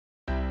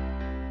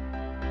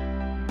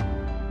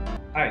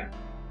Hi.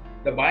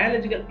 The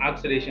biological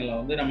oxidation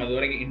வந்து நம்ம இது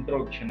வரைக்கும்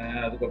இன்ட்ரோடக்ஷன்,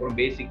 அதுக்கப்புறம்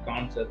பேசிக்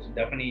கான்செப்ட்ஸ்,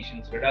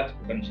 டெஃபினிஷன்ஸ், ரிடாக்ஸ்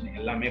பொட்டன்ஷியல்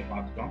எல்லாமே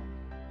பார்த்துட்டோம்.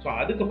 ஸோ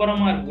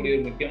அதுக்கப்புறமா இருக்கக்கூடிய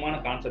ஒரு முக்கியமான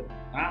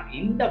கான்செப்ட்னா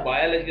இந்த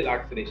பயாலஜிக்கல்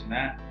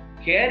ஆக்சிடேஷனை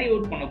கேரி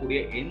அவுட்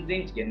பண்ணக்கூடிய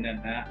என்சைம்ஸ்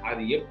என்னென்ன,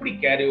 அது எப்படி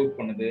கேரி அவுட்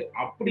பண்ணுது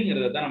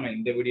அப்படிங்கிறத தான் நம்ம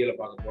இந்த வீடியோல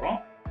பார்க்க போறோம்.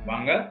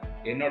 வாங்க,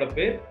 என்னோட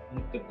பேர்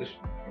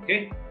முத்துகிருஷ்ணன். ஓகே,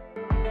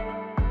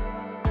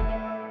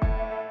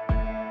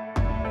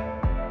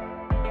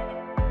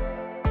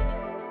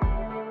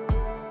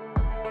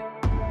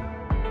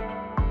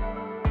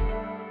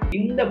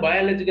 இந்த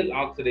பயாலஜிக்கல்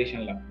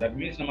ஆக்சிடேஷன்ல, தட்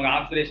மீன்ஸ் நமக்கு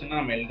ஆக்சிடேஷன்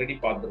நம்ம ஆல்ரெடி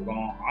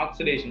பார்த்துருக்கோம்.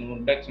 ஆக்சிடேஷனும்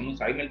இண்டக்ஷனும்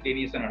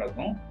சைமல்டேனியஸா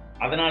நடக்கும்.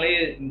 அதனாலே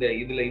இந்த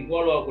இதுல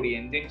இன்வால்வ் ஆகக்கூடிய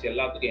என்சைம்ஸ்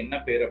எல்லாத்துக்கும் என்ன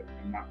பேர்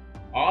அப்படின்னா,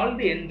 all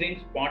the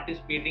enzymes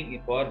participating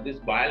for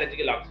this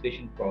biological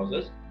oxidation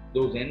process,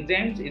 those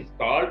enzymes is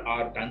called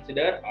or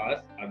considered as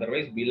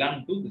otherwise belong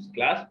to this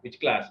class. Which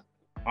class?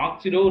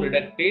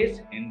 Oxidoreductase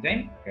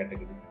enzyme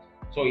category.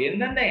 So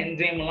எந்தெந்த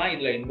என்சைம்லாம்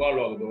இதுல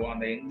இன்வால்வ் ஆகுதோ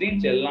அந்த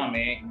என்சைம்ஸ்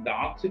எல்லாமே இந்த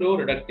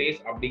ஆக்சிடோரிடக்டேஸ்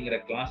அப்படிங்கிற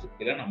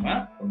கிளாஸுக்கு நம்ம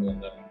கொண்டு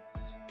வந்துடலாம்.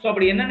 ஸோ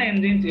அப்படி என்னென்ன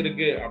என்சைம்ஸ்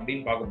இருக்கு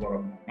அப்படின்னு பார்க்க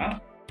போறோம்னா,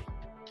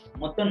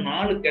 மொத்தம்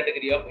 4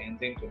 கேட்டகரி ஆஃப்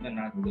என்சைம்ஸ் வந்து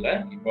நான் இதுல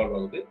இன்வால்வ்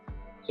ஆகுது.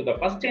 So the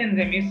first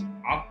enzyme is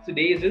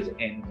ஆக்சிடேசஸ்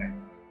enzyme.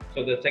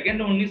 So the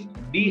second one is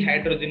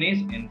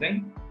டீஹைட்ரோஜனேஸ் enzyme.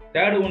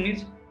 Third one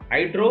is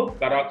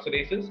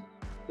ஹைட்ரோபெராக்சிடேசஸ்.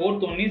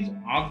 Fourth one is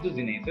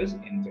ஆக்சிஜனேசஸ்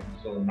enzyme.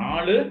 So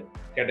 4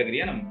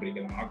 கேட்டகரியா நம்ம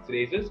பிரிக்கலாம்.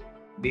 ஆக்சிடேசஸ்,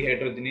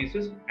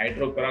 dehydrogenases,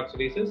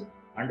 hydroperoxidases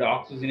and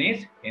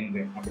oxygenase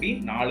enzyme அப்படி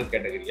 4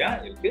 கேட்டகரியா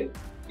இருக்கு.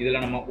 இதுல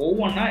நம்ம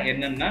ஒவ்வொன்னா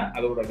என்னென்ன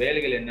அதோட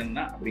வேலைகள்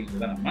என்னென்ன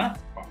அப்படிங்கறத நம்ம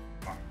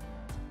பார்க்கலாம்.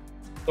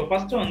 சோ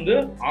ஃபர்ஸ்ட் வந்து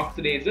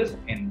ஆக்சிடேசஸ்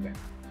என்சைம்.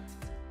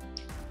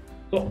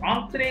 சோ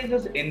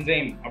ஆக்சிடேசஸ்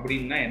என்சைம்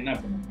அப்படின்னா என்ன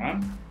அப்படின்னா,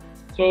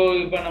 சோ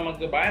இப்போ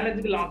நமக்கு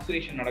பயாலஜிக்கல்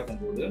ஆக்சிடேஷன்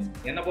நடக்கும்போது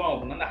என்ன பண்ணுவோம்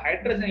அப்படின்னா, அந்த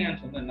ஹைட்ரஜன்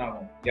அயான்ஸ் வந்து என்ன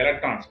ஆகும்,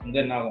 எலக்ட்ரான்ஸ்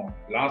வந்து என்ன ஆகும்,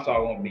 லாஸ்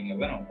ஆகும்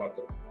அப்படிங்கறத நம்ம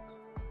பார்க்கிறோம்.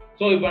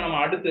 ஸோ இப்போ நம்ம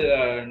அடுத்து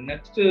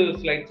நெக்ஸ்ட்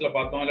ஸ்லைட்ஸ்ல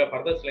பார்த்தோம், இல்லை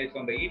ஃபர்தர் ஸ்லைட்ஸ்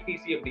அந்த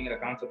இடிசி அப்படிங்கிற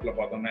கான்செப்ட்ல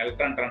பார்த்தோம்,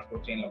 எலக்ட்ரான்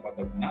டிரான்ஸ்போர்ட் செயின்ல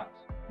பார்த்தோம் அப்படின்னா,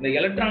 இந்த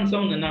எலக்ட்ரான்ஸ்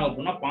வந்து என்ன ஆகும்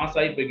அப்படின்னா பாஸ்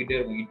ஆகி போய்கிட்டே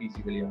இருக்கும்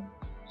இடிசி வெளியே.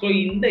 ஸோ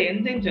இந்த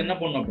என்சைம்ஸ் என்ன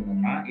பண்ணும்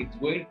அப்படின்னா, it's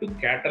going to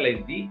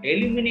catalyse the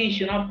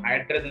elimination of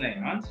hydrogen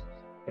ions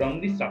from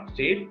the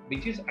substrate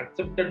which is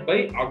accepted by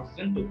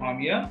oxygen to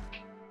form a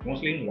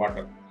mostly in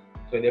water.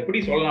 So இது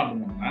எப்படி சொல்லலாம்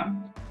அப்படின்னா,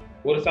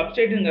 ஒரு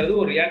சப்ஸ்ட்ரேட்டுங்கிறது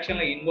ஒரு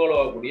ரியாக்ஷன்ல இன்வால்வ்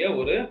ஆகக்கூடிய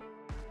ஒரு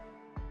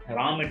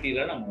ரா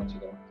மெட்டீரியலை நம்ம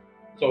வச்சுக்கிறோம்.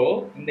 ஸோ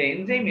இந்த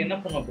என்சைம் என்ன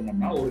பண்ணும்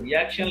அப்படின்னா, ஒரு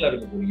ரியாக்ஷன்ல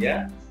இருக்கக்கூடிய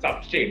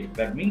சப்ஸ்ட்ரேட்,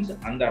 தட் மீன்ஸ்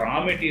அந்த ரா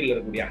மெட்டீரியல்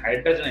இருக்கக்கூடிய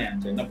ஹைட்ரஜன்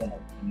அயான்ஸ் என்ன பண்ணும்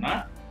அப்படின்னா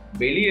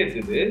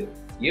வெளியேற்றுது.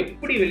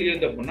 எப்படி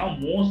வெளியேற்று அப்படின்னா,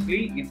 mostly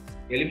it's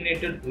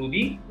eliminated through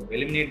the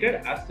eliminated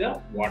as a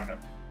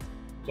water.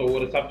 So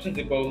ஒரு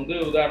சப்ஸ்டன்ஸ் இப்போ வந்து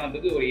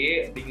உதாரணத்துக்கு ஒரு ஏ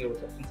அப்படிங்கிற ஒரு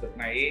சப்ஸ்டன்ஸ்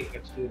இருக்குன்னா,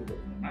 AH2 இருக்கு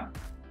அப்படின்னா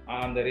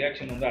அந்த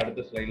ரியாக்ஷன் வந்து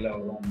அடுத்த ஸ்லைட்ல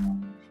வரும்,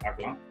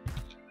 பார்க்கலாம்.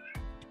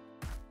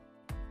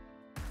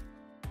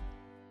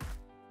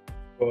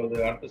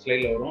 அடுத்த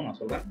ஸ்லைட்ல வரும், நான்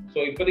சொல்றேன். ஸோ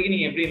இப்போதைக்கு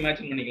நீங்க எப்படி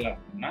இமேஜின் பண்ணிக்கலாம்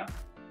அப்படின்னா,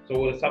 ஸோ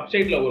ஒரு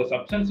சப்ஸ்ட்ரேட்ல ஒரு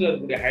சப்ஸ்டன்ஸ்ல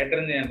இருக்கக்கூடிய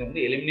ஹைட்ரஜன் வந்து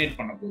எலிமினேட்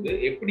பண்ண போது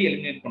எப்படி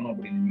எலிமினேட் பண்ணும்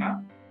அப்படின்னா,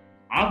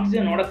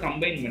 ஆக்சிஜனோட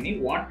கம்பைன் பண்ணி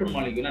வாட்டர்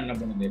மாலிக்யூல் என்ன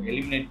பண்ணுது,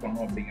 எலிமினேட்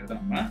பண்ணும் அப்படிங்கிறத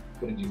நம்ம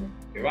புரிஞ்சுக்கணும்.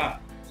 ஓகேவா?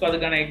 ஸோ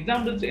அதுக்கான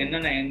எக்ஸாம்பிள்ஸ்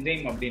என்னென்ன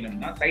என்சைம்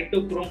அப்படின்னா,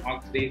 சைட்டோக்ரோம்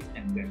ஆக்சிடேஸ்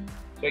என்சைம்.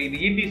 ஸோ இது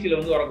இடிசியில்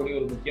வந்து வரக்கூடிய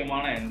ஒரு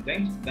முக்கியமான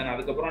என்சைம்ஸ். தென்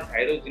அதுக்கப்புறம்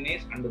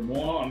டைரோஜினேஸ் and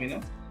mono amino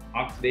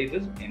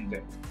ஆக்சிடேசஸ்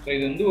enzyme. So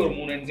இது வந்து ஒரு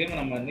 3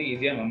 என்சைம் நம்ம வந்து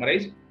ஈஸியாக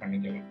மெமரைஸ்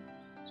பண்ணிக்கலாம்.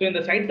 ஸோ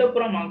இந்த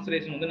சைட்டோக்ரோம்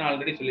ஆக்சிடேஷன் வந்து நான்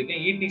ஆல்ரெடி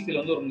சொல்லியிருக்கேன், இடிசியில்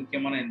வந்து ஒரு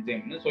முக்கியமான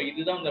என்சைம்னு. ஸோ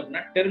இதுதான் வந்து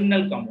அப்படின்னா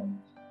டெர்மினல் காம்பவுண்ட்,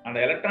 அந்த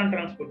எலக்ட்ரான்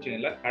டிரான்ஸ்போர்ட்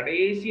செயின்ல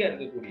கடைசியா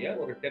இருக்கக்கூடிய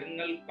ஒரு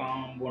டெர்மினல்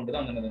காம்பவுண்ட்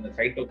தான் வந்து இந்த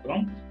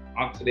சைட்டோக்ரோம்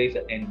ஆக்சிடேஸ்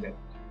என்சைம்.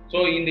 ஸோ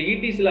இந்த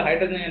இடிசியில்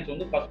ஹைட்ரஜன் அயான்ஸ்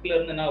வந்து ஃபர்ஸ்ட்ல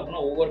இருந்து என்ன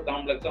ஆகும்னா ஒவ்வொரு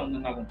காம்ப்ளெக்ஸா வந்து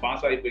என்ன ஆகும்,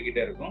 பாஸ் ஆகி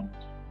போய்கிட்டே இருக்கும்.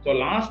 ஸோ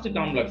லாஸ்ட்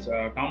காம்ப்ளெக்ஸ்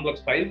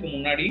 5க்கு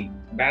முன்னாடி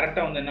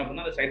டைரக்டா வந்து என்ன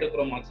பண்ணா அந்த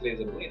சைட்டோக்ரோம்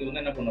ஆக்சிடேஸ் இருக்கும். இது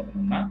வந்து என்ன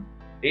பண்ணணும்னா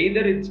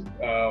either it's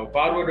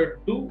forwarded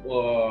to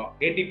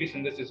ATP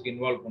சிந்தசிஸ்க்கு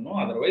involve பண்ணும்,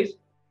 அதர்வைஸ்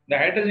இந்த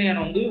ஹைட்ரஜன்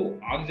அயான் வந்து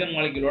ஆக்சிஜன்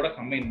மாலிக்யூலோட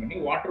கம்பைன் பண்ணி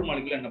வாட்டர்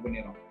மாலிக்யூல் என்ன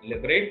பண்ணிடும்,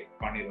 லிபரேட்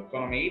பண்ணிடும். ஸோ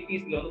நம்ம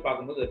 80s வந்து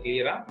பார்க்கும்போது அது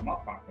கிளியரா நம்ம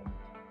பார்க்கணும்.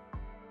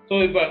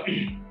 ஸோ இப்போ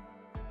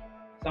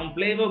some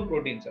flavor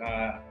proteins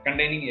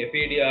containing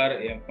FADR,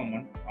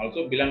 FMN also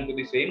belong to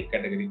the same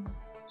category.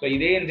 So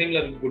இதே என்சைம்ல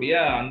இருக்கக்கூடிய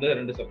அந்த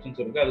 2 சப்ஸ்டன்ஸ்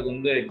இருக்கு, அதுக்கு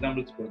வந்து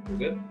எக்ஸாம்பிள்ஸ்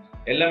கொடுத்துருக்கு.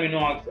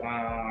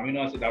 Amino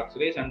acid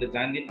oxidase and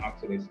ஜாந்தின்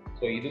oxidase.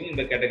 So இதுவும்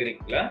இந்த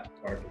கேட்டகரிக்குள்ள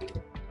வரக்கூடிய.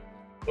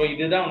 ஸோ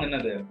இதுதான் வந்து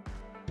என்னது,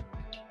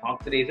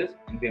 ஆக்சிடேசஸ்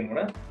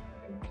என்சைமோட.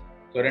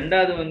 ஸோ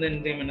ரெண்டாவது வந்து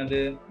என்சைம் என்னது,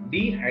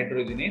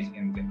 டீஹைட்ரோஜனேஸ்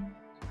என்சைம்.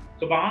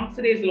 ஸோ இப்போ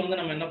ஆக்சிடேஸ்ல வந்து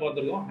நம்ம என்ன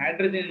பார்த்துருக்கோம்,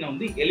 ஹைட்ரஜனை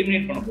வந்து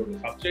எலிமினேட் பண்ண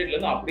போகுது, சப்ஸ்ட்ரேட்ல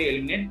இருந்து அப்படியே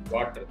எலிமினேட்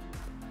வாட்டர்.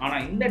 ஆனா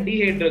இந்த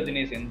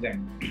டீஹைட்ரோஜனேஸ்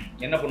என்சைம்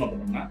என்ன பண்ண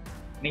போறோம்னா,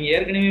 நீங்க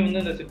ஏற்கனவே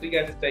வந்து இந்த சிட்ரிக்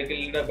ஆசிட்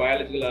சைக்கிள்ல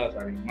பயாலஜிக்கலா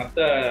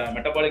மற்ற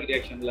மெட்டபாலிக்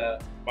ரியாக்ஷன்ல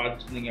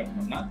பார்த்துருந்தீங்க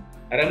அப்படின்னா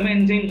ரெம்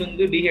என்சைம்ஸ்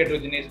வந்து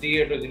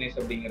டீஹைட்ரோஜனேஸ்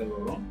அப்படிங்கிறது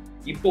வரும்.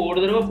 இப்போ ஒரு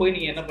தடவை போய்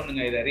நீங்க என்ன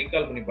பண்ணுங்க, இதை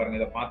ரீகால் பண்ணி பாருங்க,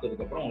 இதை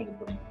பார்த்ததுக்கு அப்புறம் உங்களுக்கு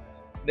புரியும்.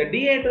 இந்த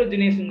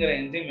டீஹைட்ரோஜனேஸ்ங்கிற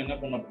என்சைம் என்ன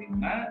பண்ணும்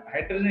அப்படின்னா,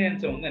 ஹைட்ரஜன்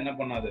அயான்ஸை வந்து என்ன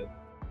பண்ணாது,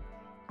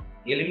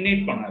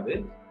 எலிமினேட் பண்ணாது.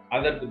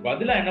 அதற்கு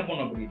பதிலாக என்ன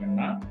பண்ணும்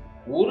அப்படின்னா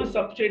ஒரு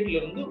சப்ஸ்ட்ரேட்ல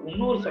இருந்து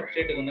இன்னொரு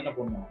சப்ஸ்ட்ரேட்டுக்கு வந்து என்ன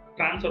பண்ணுவோம்,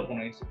 ட்ரான்ஸ்ஃபர்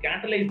பண்ணுவோம். It's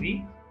catalyse the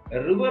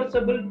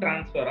reversible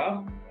transfer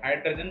of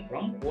hydrogen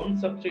from one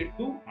substrate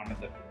to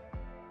another.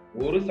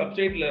 ஒரு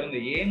சப்ஸ்ட்ரேட்ல இருந்து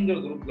ஏங்கிற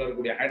குரூப்ல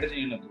இருக்கக்கூடிய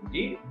ஹைட்ரஜனை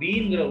தூக்கி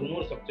பிங்கிற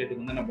இன்னொரு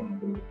சப்ஸ்ட்ரேட்டுக்கு வந்து என்ன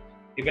பண்ணுவோம்.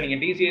 இப்போ நீங்க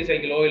டிசிஏ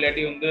சைக்கிளோ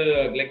இல்லாட்டி வந்து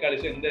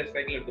கிளைகாலிஸோ இந்த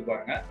சைக்கிள் எடுத்து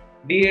பாருங்க,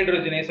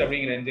 டீஹைட்ரோஜனேஸ்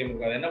அப்படிங்கிற என்சைம்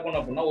இருக்கு. அது என்ன பண்ண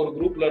அப்படின்னா ஒரு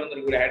குரூப்ல இருந்து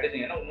இருக்கக்கூடிய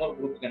ஹைட்ரஜன் இன்னொரு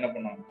குரூப்புக்கு என்ன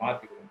பண்ணுவாங்க,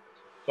 மாற்றிக்கும்.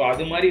 ஸோ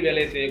அது மாதிரி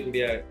வேலையை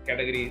செய்யக்கூடிய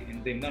கேட்டகரி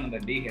என்சைம் தான் அந்த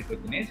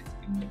டீஹைட்ரோஜனேஸ்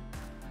என்சைம்.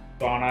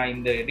 ஸோ ஆனால்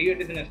இந்த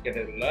டீஹைட்ரோஜனேஸ்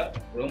கேட்டகரியில்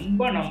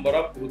ரொம்ப நம்பர்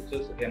ஆஃப்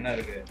குரூப்ஸஸ் என்ன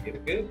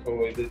இருக்கு. ஸோ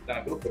இது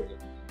தான் குரூப் இருக்கு.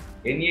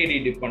 NAD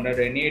dependent,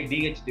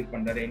 NADH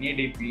dependent,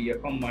 NADP,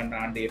 FM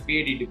and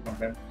FAD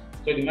dependent.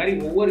 So இது மாதிரி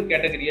ஒவ்வொரு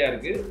கேட்டகரியா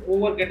இருக்கு.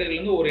 ஒவ்வொரு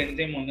கேட்டகரியிலேருந்து ஒரு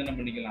என்சைம் வந்து என்ன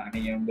பண்ணிக்கலாம்,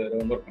 நீங்க வந்து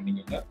ரெஃபர்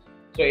பண்ணிக்கோங்க.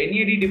 ஸோ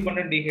NAD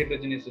டிபெண்டன்ட்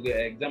டீஹைட்ரோஜனேஸுக்கு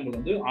எக்ஸாம்பிள்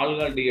வந்து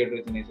ஆல்கஹால்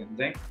டீஹைட்ரோஜனேஸ்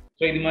என்சைம்.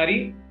 ஸோ இது மாதிரி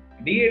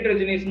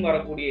டீஹைட்ரோஜனேஸ்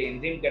வரக்கூடிய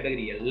என்சைம்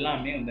கேட்டகரி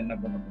எல்லாமே வந்து என்ன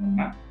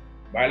பண்ணணும்னா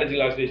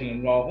பயாலஜிக்கல் ஆக்சிடேஷன்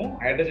இன்வால்வ் ஆகும்.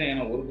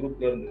 ஹைட்ரஜன் ஒரு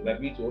குரூப்ல இருந்து,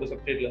 தட் மீன்ஸ் ஒரு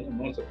சப்ஸ்ட்ரேட்ல இருந்து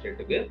இன்னொரு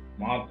சப்ஸ்ட்ரேட்டுக்கு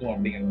மாற்றும்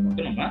அப்படிங்கிறத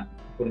மட்டும் நம்ம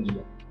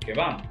புரிஞ்சுக்கணும்.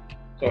 ஓகேவா?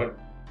 ஸோ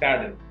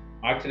தேர்டு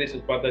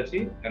ஆக்சிடேஷன் பார்த்தாச்சு.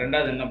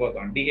 ரெண்டாவது என்ன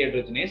பார்த்தோம்,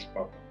 டீஹைட்ரோஜனேஸ்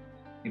பார்த்தோம்.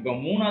 இப்போ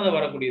மூணாவது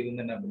வரக்கூடியது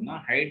வந்து என்ன அப்படின்னா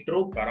ஹைட்ரோ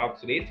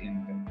பெராக்சிடேஸ்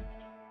என்சைம்.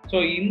 ஸோ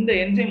இந்த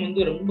என்சைம்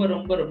வந்து ரொம்ப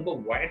ரொம்ப ரொம்ப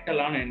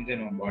வைட்டலான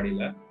என்சைம் நம்ம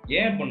பாடியில.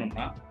 ஏன்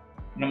பண்ணோம்னா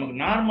நமக்கு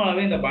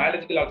நார்மலாகவே இந்த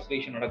பயாலஜிக்கல்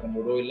ஆக்சிடேஷன்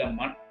நடக்கும்போதோ இல்லை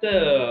மற்ற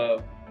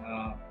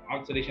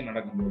ஆக்சிடேஷன்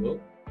நடக்கும்போதோ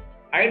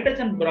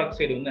ஹைட்ரஜன்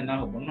பெராக்சைடு வந்து என்ன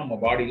ஆகும், நம்ம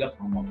பாடியில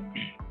ஃபார்ம் ஆகும்.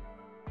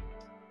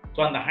 ஸோ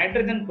அந்த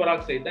ஹைட்ரஜன்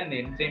பெராக்சைடு தான் இந்த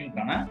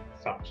என்சைமுக்கான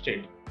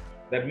substrate.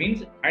 That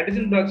means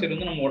hydrogen peroxide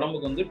வந்து நம்ம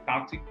உடம்புக்கு வந்து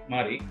டாக்ஸிக்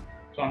மாதிரி.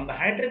 ஸோ அந்த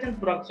ஹைட்ரஜன்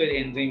பெராக்சைடு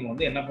என்சைம்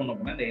வந்து என்ன பண்ணும்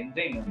அப்படின்னா இந்த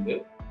என்சைம் வந்து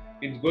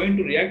இட்ஸ் கோயிங்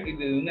டு ரியாக்ட்.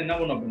 இது வந்து என்ன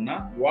பண்ணும் அப்படின்னா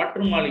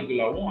வாட்டர்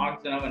மாலிகுலாவும்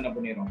ஆக்சிஜனாவும் என்ன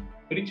பண்ணிடும்,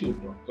 பிரிச்சு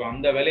விட்டுரும். ஸோ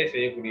அந்த வேலையை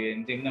செய்யக்கூடிய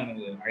என்சைம் தான்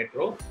வந்து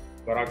hydro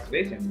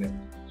peroxidase enzyme.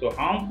 So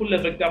harmful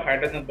effect of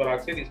hydrogen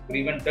peroxide is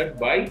prevented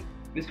by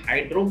this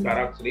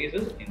hydroperoxidase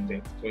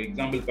enzyme. So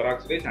example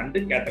peroxidase and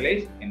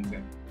catalase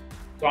enzyme.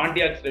 So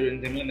antioxidant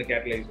enzyme இந்த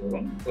catalase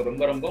வரும். ஸோ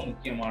ரொம்ப ரொம்ப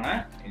முக்கியமான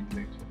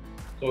enzymes.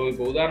 ஸோ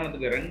இப்போ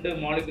உதாரணத்துக்கு 2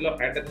 molecule of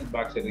hydrogen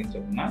peroxide இருந்துச்சு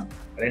அப்படின்னா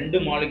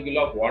 2 molecule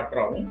of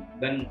வாட்டராகவும்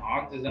தென்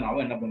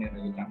ஆக்சிஜனாகவும் என்ன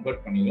பண்ணிடுறது,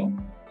 கன்வெர்ட் பண்ணிடும்.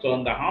 ஸோ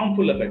அந்த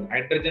harmful effect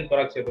hydrogen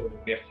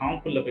peroxide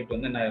harmful effect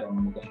வந்து என்ன ஆயிரும்,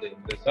 நமக்கு வந்து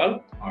ரிசால்வ்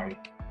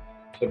ஆகிடும்.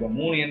 ஸோ இப்போ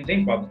 3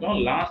 என்சைம் பார்த்துட்டோம்.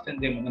 லாஸ்ட்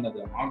என்சைம் வந்து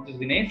என்னது,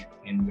 ஆக்சிஜனேஸ்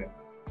என்சைம்.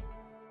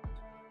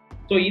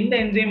 ஸோ இந்த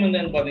என்சைம் வந்து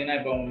பார்த்தீங்கன்னா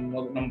இப்போ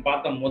நம்ம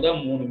பார்த்த முதல்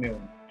 3மே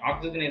வரும்.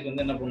 ஆக்சிஜனேஸ்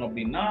வந்து என்ன பண்ணும்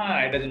அப்படின்னா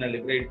ஹைட்ரஜனை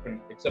லிபரேட் பண்ணி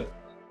எக்ஸப்ட்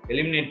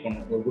எலிமினேட்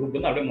பண்ணும். ஒரு குரூப்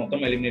வந்து அப்படியே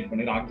மொத்தமாக எலிமினேட்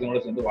பண்ணிடும், ஆக்சிஜனோட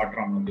சேர்ந்து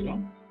வாட்டரா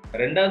மாற்றிடும்.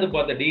 ரெண்டாவது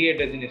பார்த்த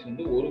டீஹைட்ரஜனேஸ்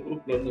வந்து ஒரு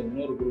குரூப்ல இருந்து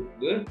இன்னொரு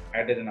குரூப்புக்கு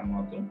ஹைட்ரஜனை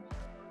மாற்றும்.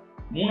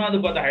 மூணாவது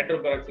பார்த்த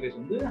ஹைட்ரோபெராக்சிடேஸ்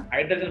வந்து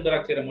ஹைட்ரஜன்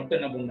பெராக்சைடை மட்டும்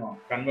என்ன பண்ணும்,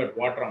 கன்வெர்ட்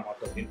வாட்டரா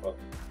மாற்றும் அப்படின்னு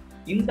பார்த்தோம்.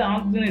 இந்த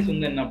ஆக்சிஜனேஸ்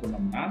வந்து என்ன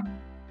பண்ணோம்னா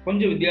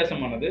கொஞ்சம்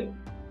வித்தியாசமானது.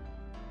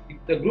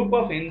 The group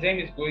of enzyme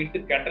is going to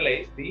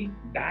catalyze the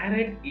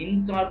direct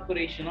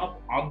incorporation of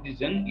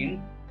oxygen in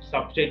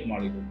substrate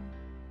molecule.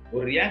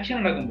 ஒரு ரியாக்ஷன்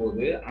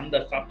நடக்கும்போது அந்த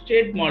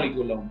சப்ஸ்ட்ரேட்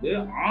மாலிகுல்ல வந்து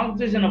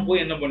ஆக்சிஜனை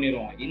போய் என்ன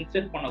பண்ணிரும்,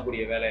 இன்செர்ட்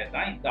பண்ணக்கூடிய வேலையை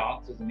தான் இந்த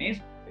ஆக்சிஜனேஸ்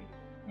செய்யும்.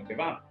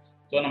 ஓகேவா?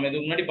 ஸோ நம்ம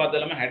இதுக்கு முன்னாடி பார்த்தது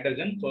எல்லாமே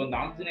ஹைட்ரஜன். ஸோ இந்த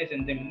ஆக்சிஜனேஸ்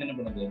என்சைம் வந்து என்ன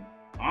பண்ணுது,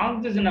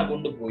 ஆக்சிஜனை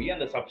கொண்டு போய்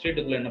அந்த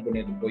சப்ஸ்ட்ரேட்டுக்குள்ள என்ன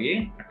பண்ணிட்டு போய்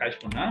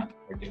அட்டாச் பண்ண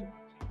வைக்கிறது.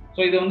 ஸோ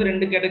இது வந்து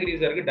 2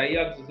 கேட்டகரிஸ் இருக்கு, tie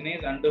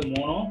oxygenase and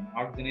mono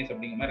oxygenase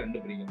அப்படிங்கிற மாதிரி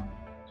 2 பிரிக்கலாம்.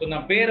 ஸோ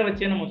நான் பேரை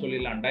வச்சே நம்ம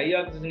சொல்லிடலாம்.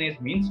 டைஆக்சிஜனேஸ்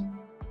means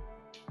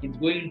it's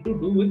going to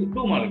do with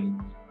 2 molecule.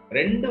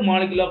 2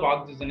 molecule of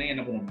ஆக்சிஜனை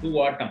என்ன பண்ணும், 2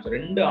 ஆட்டம்ஸ்,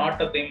 2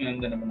 ஆட்டத்தையும்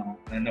வந்து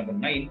என்ன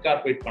பண்ணா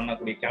இன்கார்பரேட்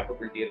பண்ணக்கூடிய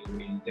கேப்பபிலிட்டி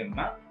இருக்கக்கூடிய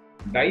என்சைம்னா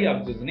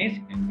டைஆக்சிஜனேஸ்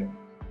என்சைம்.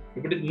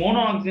 இப்போ it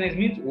mono oxygenase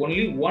means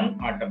only 1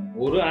 ஆட்டம்,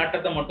 ஒரு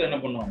ஆட்டத்தை மட்டும் என்ன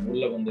பண்ணுவோம்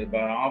உள்ள வந்து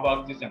இப்போ ஆஃப்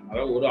ஆக்சிஜன்,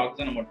 அதாவது ஒரு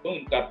ஆக்சிஜனை மட்டும்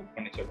இன்கார்பரேட்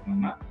பண்ணி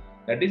சொல்லணும்னா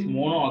that is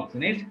mono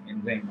oxygenase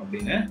enzyme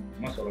அப்படின்னு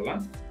நம்ம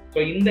சொல்லலாம். ஸோ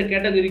இந்த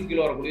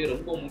கேட்டகரிக்குள்ள வரக்கூடிய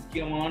ரொம்ப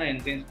முக்கியமான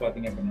என்சைம்ஸ்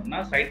பார்த்தீங்க அப்படின்னா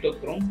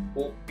சைட்டோக்ரோம்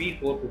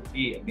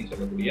P450 அப்படின்னு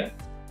சொல்லக்கூடிய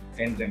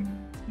என்சைம்.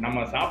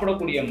 நம்ம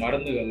சாப்பிடக்கூடிய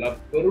மருந்துகள்ல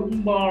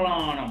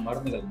பெரும்பாலான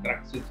மருந்துகள்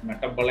drugs is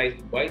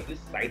மெட்டபலைஸ்ட் by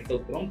this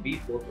cytochrome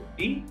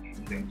P450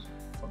 enzymes.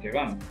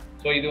 ஓகேவா?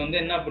 ஸோ இது வந்து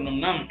என்ன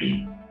பண்ணோம்னா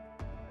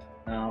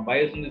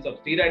biosynthesis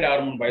of steroid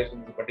hormone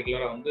biosynthesis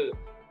பர்டிகுலராக வந்து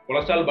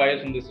கொலஸ்ட்ரால்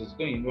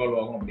பயோசிந்தசிஸ்க்கும் இன்வால்வ்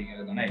ஆகும்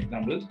அப்படிங்கிறதுக்கான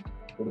எக்ஸாம்பிள்ஸ்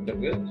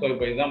கொடுத்துருக்கு. ஸோ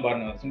இப்போ இதுதான்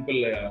பாருங்க சிம்பிள்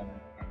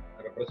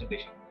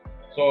ரெப்ரசன்டேஷன்.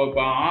 ஸோ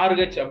இப்போ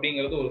RH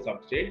அப்படிங்கிறது ஒரு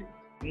சப்ஸ்ட்ரேட்.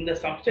 இந்த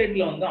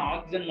சப்ஸ்ட்ரேட்ல வந்து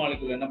ஆக்சிஜன்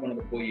மாலிகுல் என்ன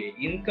பண்ணுது, போய்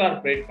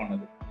இன்கார்பரேட்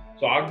பண்ணுது.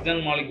 ஸோ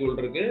ஆக்சிஜன் மாலிகுல்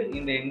இருக்கு,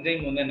 இந்த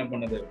என்சைம் வந்து என்ன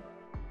பண்ணுது,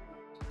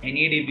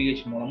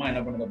 NADPH மூலமா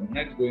என்ன பண்ணுது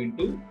அப்படின்னா இட்ஸ் கோயிங்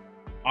டு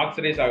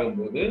ஆக்சிடைஸ்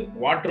ஆகும்போது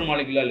வாட்டர்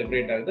மாலிகுலா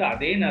லிபரேட் ஆகுது.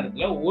 அதே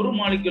நேரத்தில் ஒரு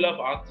மாலிகுல்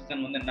ஆஃப்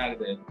ஆக்சிஜன் வந்து என்ன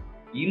ஆகுது,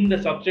 இந்த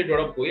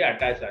சப்ஸ்ட்ரேட்டோட போய்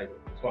அட்டாச் ஆகுது.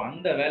 ஸோ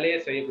அந்த வேலையை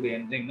செய்யக்கூடிய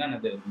என்சைம் தான்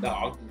இந்த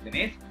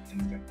ஆக்சிஜனேஸ்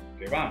என்சைம்.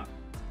 ஓகேவா?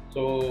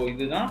 ஸோ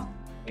இதுதான்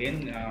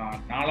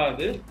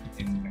 4வது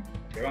என்சைம்.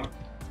 ஓகேவா?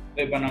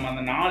 இப்போ நம்ம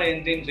அந்த 4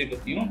 என்சைம்ஸை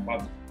பற்றியும்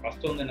பார்த்தோம்.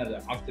 ஃபர்ஸ்ட் வந்து என்னது,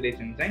 ஆக்சிடேஸ்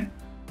என்சைம்.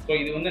 ஸோ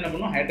இது வந்து என்ன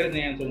பண்ணும்,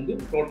 ஹைட்ரஜன் அயன்ஸ் வந்து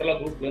டோட்டலாக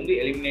குரூப்ல இருந்து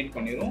எலிமினேட்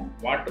பண்ணிடும்,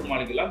 வாட்டர்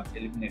மாலிகுலா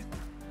எலிமினேட்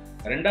பண்ணும்.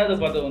 ரெண்டாவது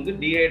பார்த்தது வந்து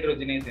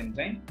டீஹைட்ரோஜனேஸ்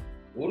என்சைம்.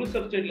 ஒரு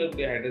சப்ஸ்ட்ரேட்ல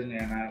இருக்கக்கூடிய ஹைட்ரஜன்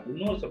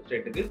இன்னொரு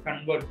சப்ஸ்ட்ரேட்டுக்கு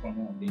கன்வெர்ட்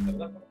பண்ணும்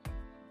அப்படிங்கறத பார்ப்போம்.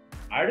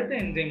 அடுத்த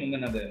என்சைம் வந்து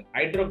என்னது?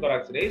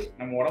 ஹைட்ரோபெராக்சிடேஸ்.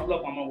 நம்ம உடம்புல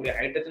ஃபார்ம் ஆகக்கூடிய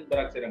ஹைட்ரஜன்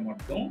பெராக்சைடை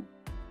மட்டும்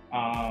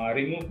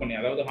ரிமூவ் பண்ணி,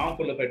 அதாவது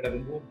ஹார்ம்ஃபுல் எஃபெக்டை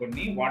ரிமூவ்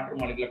பண்ணி வாட்டர்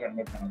மாலிகுலா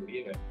கன்வெர்ட்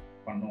பண்ணக்கூடிய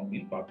பண்ணும்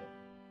அப்படின்னு பார்த்தோம்.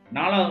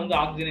 நாலாவது வந்து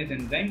ஆக்சிஜனேஸ்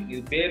என்சைம்.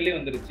 இது பேர்லயே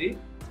வந்துருச்சு.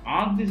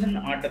 ஆக்சிஜன்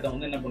ஆட்டத்தை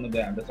வந்து என்ன பண்ணுது?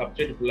 அந்த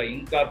சப்ஸ்ட்ரேட் ஃபுல்லா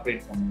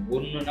இன்கார்பரேட் பண்ணும்.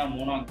 ஒன்னுனா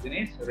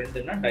மோனோஆக்சிஜனேஸ்,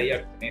 ரெண்டுனா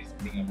டைஆக்சிஜனேஸ்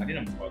அப்படிங்கிற மாதிரி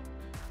நம்ம பார்த்தோம்.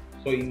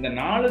 ஸோ இந்த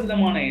 4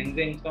 விதமான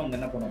என்சைம்ஸ் தான் வந்து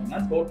என்ன பண்ணுவோம்னா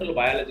டோட்டல்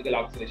பயாலஜிக்கல்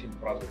ஆக்சிடேஷன்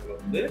ப்ராசஸ்ல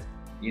வந்து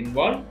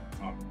இன்வால்வ்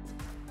ஆகும்.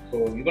 ஸோ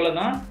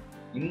இவ்வளவுதான்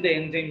இந்த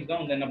என்சைம்ஸ்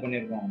தான் வந்து என்ன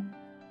பண்ணிருக்கோம்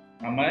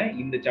நம்ம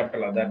இந்த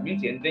சாப்டர்ல. That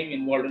means enzyme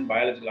involve in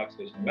biological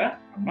ஆக்சிடேஷன்ல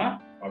நம்ம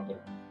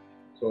பார்த்துருக்கோம்.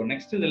 ஸோ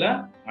நெக்ஸ்ட் இதுல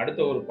அடுத்த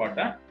ஒரு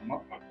பாட்டை நம்ம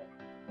பார்க்கலாம்.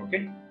 ஓகே.